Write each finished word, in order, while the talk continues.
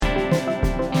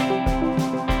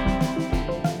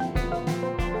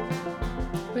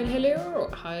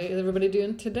is everybody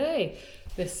doing today?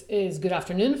 This is good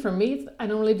afternoon for me. I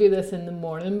normally do this in the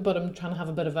morning, but I'm trying to have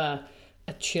a bit of a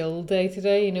chill day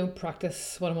today,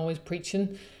 practice what I'm always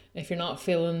preaching. If you're not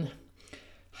feeling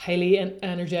highly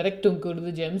energetic, don't go to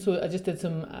the gym. So I just did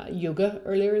some yoga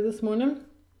earlier this morning.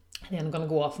 And then I'm going to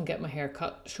go off and get my hair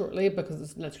cut shortly because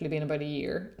it's literally been about a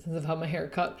year since I've had my hair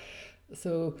cut.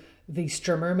 So the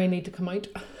strimmer may need to come out.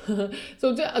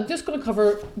 So I'm just going to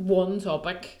cover one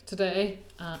topic today,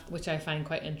 which I find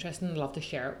quite interesting and love to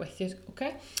share it with you.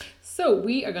 Okay, so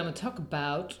we are going to talk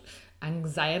about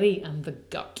anxiety and the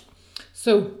gut.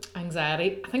 So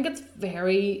anxiety, I think it's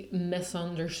very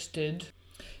misunderstood.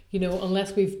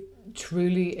 Unless we've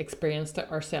truly experienced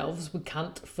it ourselves, we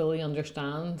can't fully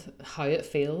understand how it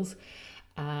feels.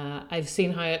 I've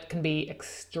seen how it can be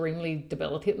extremely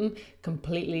debilitating,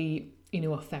 completely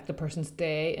affect a person's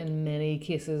day, in many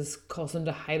cases cause them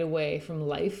to hide away from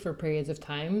life for periods of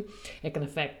time. It can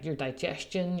affect your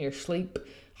digestion, your sleep,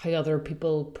 how other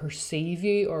people perceive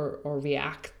you or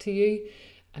react to you.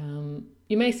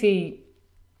 You may see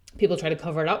people try to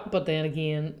cover it up, but then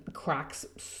again, cracks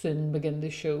soon begin to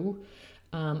show.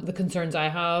 The concerns I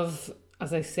have,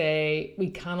 as I say, we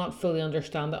cannot fully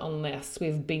understand it unless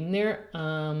we've been there.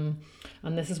 And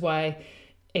this is why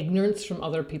ignorance from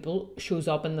other people shows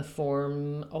up in the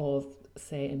form of,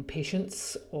 say,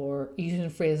 impatience, or using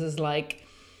phrases like,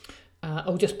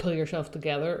 just pull yourself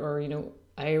together, or,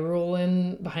 eye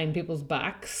rolling behind people's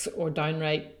backs, or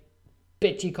downright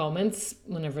bitchy comments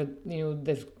whenever,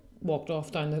 they've walked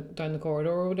off down the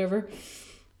corridor or whatever.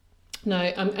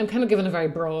 Now, I'm kind of giving a very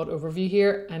broad overview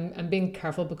here. I'm being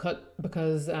careful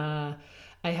because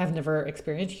I have never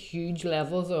experienced huge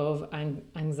levels of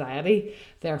anxiety.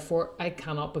 Therefore, I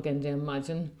cannot begin to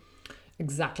imagine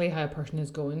exactly how a person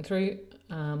is going through,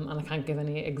 and I can't give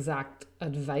any exact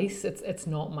advice. It's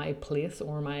not my place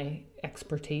or my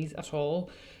expertise at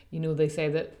all. They say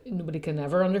that nobody can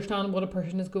ever understand what a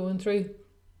person is going through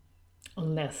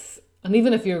unless... And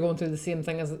even if you're going through the same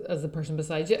thing as the person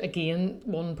beside you, again,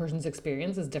 one person's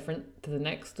experience is different to the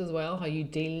next as well. How you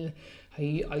deal, how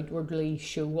you outwardly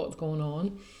show what's going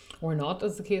on, or not,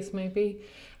 as the case may be.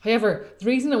 However, the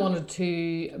reason I wanted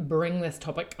to bring this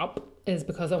topic up is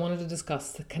because I wanted to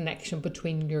discuss the connection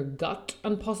between your gut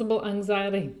and possible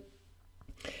anxiety,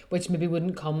 which maybe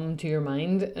wouldn't come to your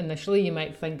mind initially. You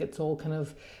might think it's all kind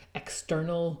of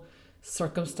external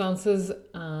circumstances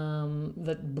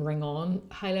that bring on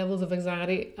high levels of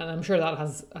anxiety, and I'm sure that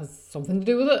has something to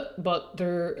do with it, but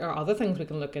there are other things we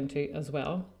can look into as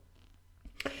well.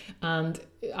 And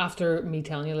after me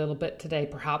telling you a little bit today,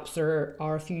 perhaps there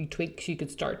are a few tweaks you could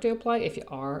start to apply if you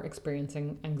are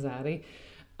experiencing anxiety,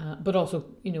 but also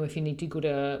if you need to go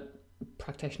to a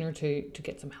practitioner to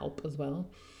get some help as well.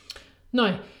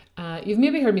 Now, you've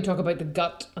maybe heard me talk about the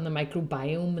gut and the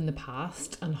microbiome in the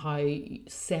past, and how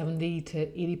 70 to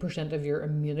 80% of your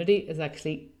immunity is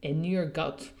actually in your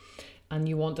gut, and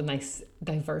you want a nice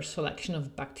diverse selection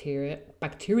of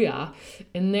bacteria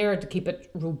in there to keep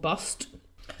it robust.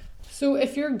 So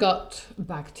if your gut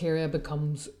bacteria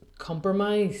becomes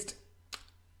compromised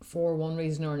for one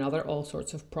reason or another, all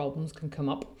sorts of problems can come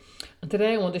up. And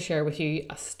today I want to share with you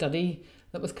a study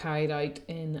that was carried out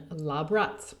in lab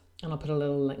rats. And I'll put a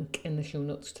little link in the show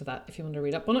notes to that if you want to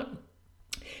read up on it.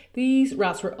 These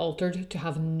rats were altered to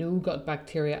have no gut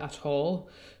bacteria at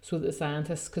all, so that the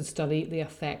scientists could study the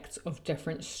effects of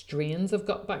different strains of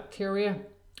gut bacteria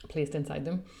placed inside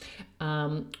them.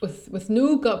 With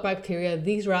no gut bacteria,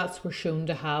 these rats were shown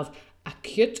to have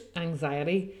acute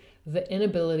anxiety, the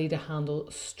inability to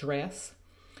handle stress,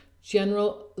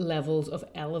 general levels of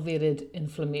elevated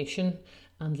inflammation,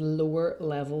 and lower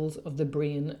levels of the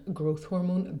brain growth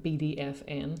hormone,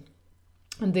 BDFN.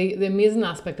 And the amazing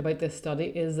aspect about this study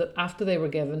is that after they were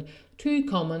given two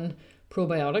common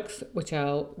probiotics, which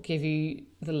I'll give you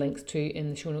the links to in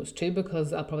the show notes too,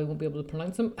 because I probably won't be able to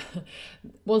pronounce them.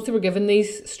 Once they were given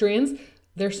these strains,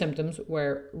 their symptoms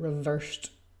were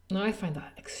reversed. Now, I find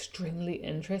that extremely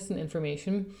interesting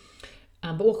information.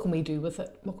 But what can we do with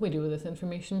it? What can we do with this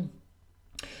information?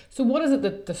 So what is it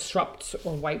that disrupts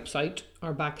or wipes out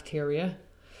our bacteria?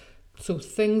 So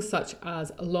things such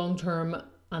as long-term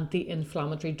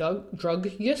anti-inflammatory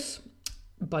drug use,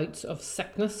 bouts of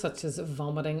sickness such as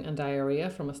vomiting and diarrhea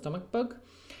from a stomach bug,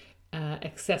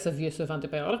 excessive use of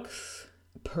antibiotics,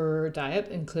 poor diet,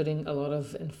 including a lot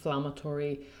of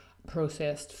inflammatory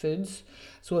processed foods.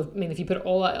 So if you put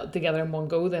all that together in one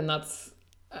go, then that's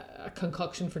a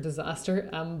concoction for disaster.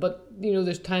 But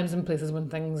there's times and places when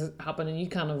things happen and you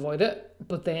can't avoid it,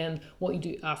 but then what you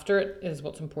do after it is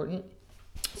what's important.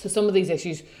 So some of these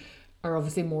issues are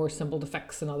obviously more simple to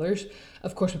fix than others.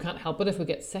 Of course, we can't help it if we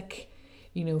get sick.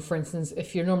 For instance,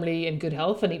 if you're normally in good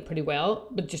health and eat pretty well,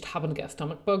 but just happen to get a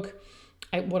stomach bug,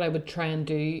 what I would try and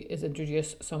do is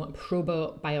introduce some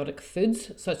probiotic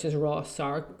foods, such as raw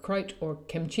sauerkraut or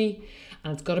kimchi.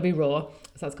 And it's got to be raw,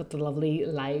 so it's got the lovely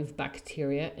live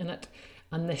bacteria in it.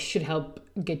 And this should help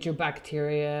get your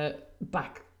bacteria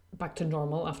back to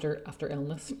normal after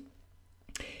illness.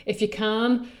 If you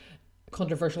can,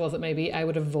 controversial as it may be, I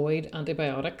would avoid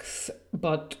antibiotics,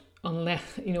 but unless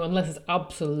it's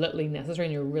absolutely necessary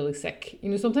and you're really sick.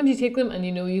 Sometimes you take them and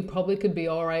you probably could be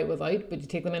all right without, but you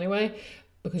take them anyway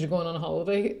because you're going on a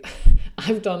holiday.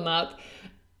 I've done that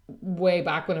way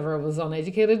back whenever I was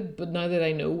uneducated, but now that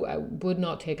I know, I would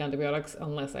not take antibiotics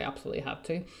unless I absolutely had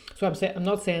to. So I'm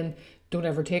not saying don't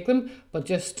ever take them, but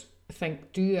just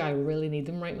think, do I really need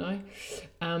them right now?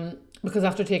 Because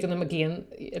after taking them again,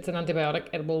 it's an antibiotic,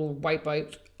 it will wipe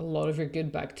out a lot of your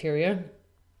good bacteria.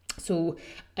 So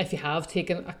if you have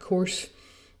taken a course,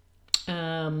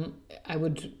 I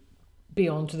would be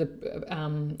on to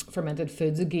the fermented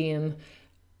foods again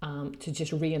to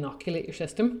just re-inoculate your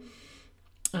system.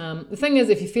 The thing is,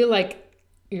 if you feel like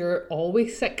you're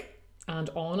always sick and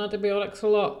on antibiotics a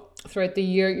lot throughout the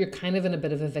year, you're kind of in a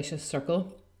bit of a vicious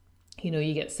circle.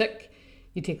 You get sick,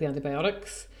 you take the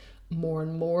antibiotics, more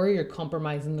and more you're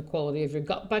compromising the quality of your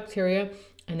gut bacteria,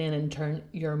 and then in turn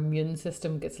your immune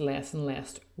system gets less and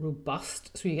less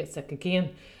robust, so you get sick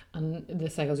again, and the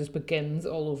cycle just begins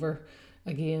all over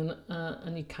again,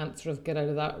 and you can't sort of get out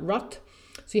of that rut.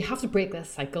 So you have to break this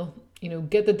cycle.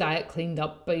 Get the diet cleaned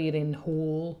up by eating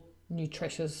whole,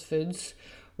 nutritious foods.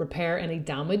 Repair any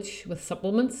damage with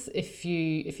supplements if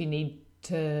you need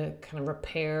to kind of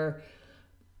repair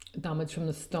damage from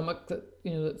the stomach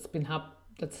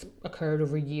that's occurred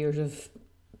over years of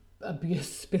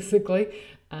abuse, basically.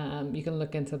 You can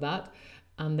look into that,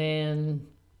 and then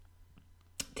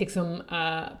take some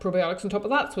probiotics on top of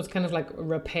that. So it's kind of like a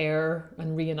repair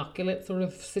and re-inoculate sort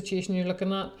of situation you're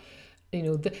looking at.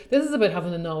 This is about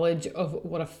having the knowledge of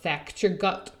what affects your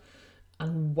gut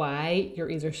and why you're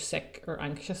either sick or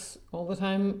anxious all the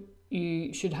time.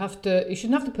 You shouldn't have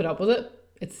to put up with it.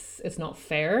 It's not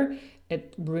fair.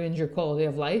 It ruins your quality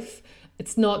of life.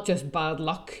 It's not just bad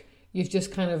luck. You've just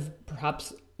kind of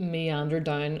perhaps meandered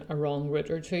down a wrong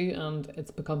route or two, and it's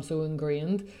become so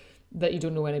ingrained that you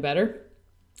don't know any better.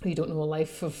 You don't know a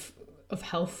life of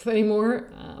health anymore.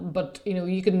 But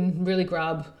you can really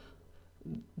grab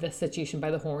this situation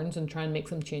by the horns and try and make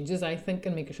some changes, I think,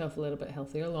 and make yourself a little bit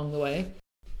healthier along the way.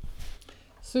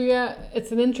 So yeah,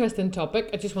 it's an interesting topic.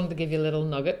 I just wanted to give you a little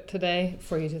nugget today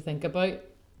for you to think about.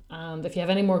 And if you have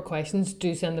any more questions,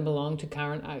 do send them along to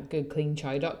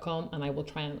Karen@goodcleanchow.com, and I will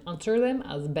try and answer them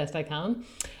as best I can.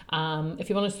 If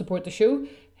you want to support the show,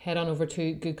 head on over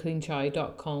to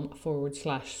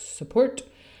goodcleanchow.com/support.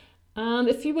 And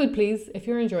if you would please, if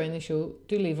you're enjoying the show,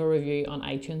 do leave a review on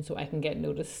iTunes so I can get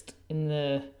noticed in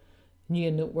the new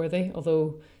and noteworthy.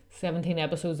 Although 17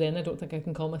 episodes in, I don't think I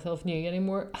can call myself new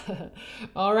anymore.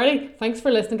 Alrighty, thanks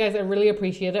for listening, guys. I really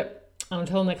appreciate it. And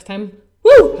until next time,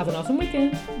 woo! Have an awesome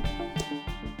weekend.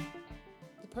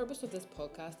 The purpose of this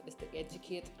podcast is to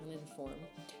educate and inform.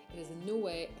 It is in no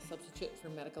way a substitute for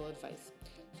medical advice.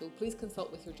 So please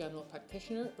consult with your general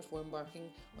practitioner before embarking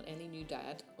on any new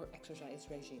diet or exercise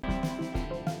regime.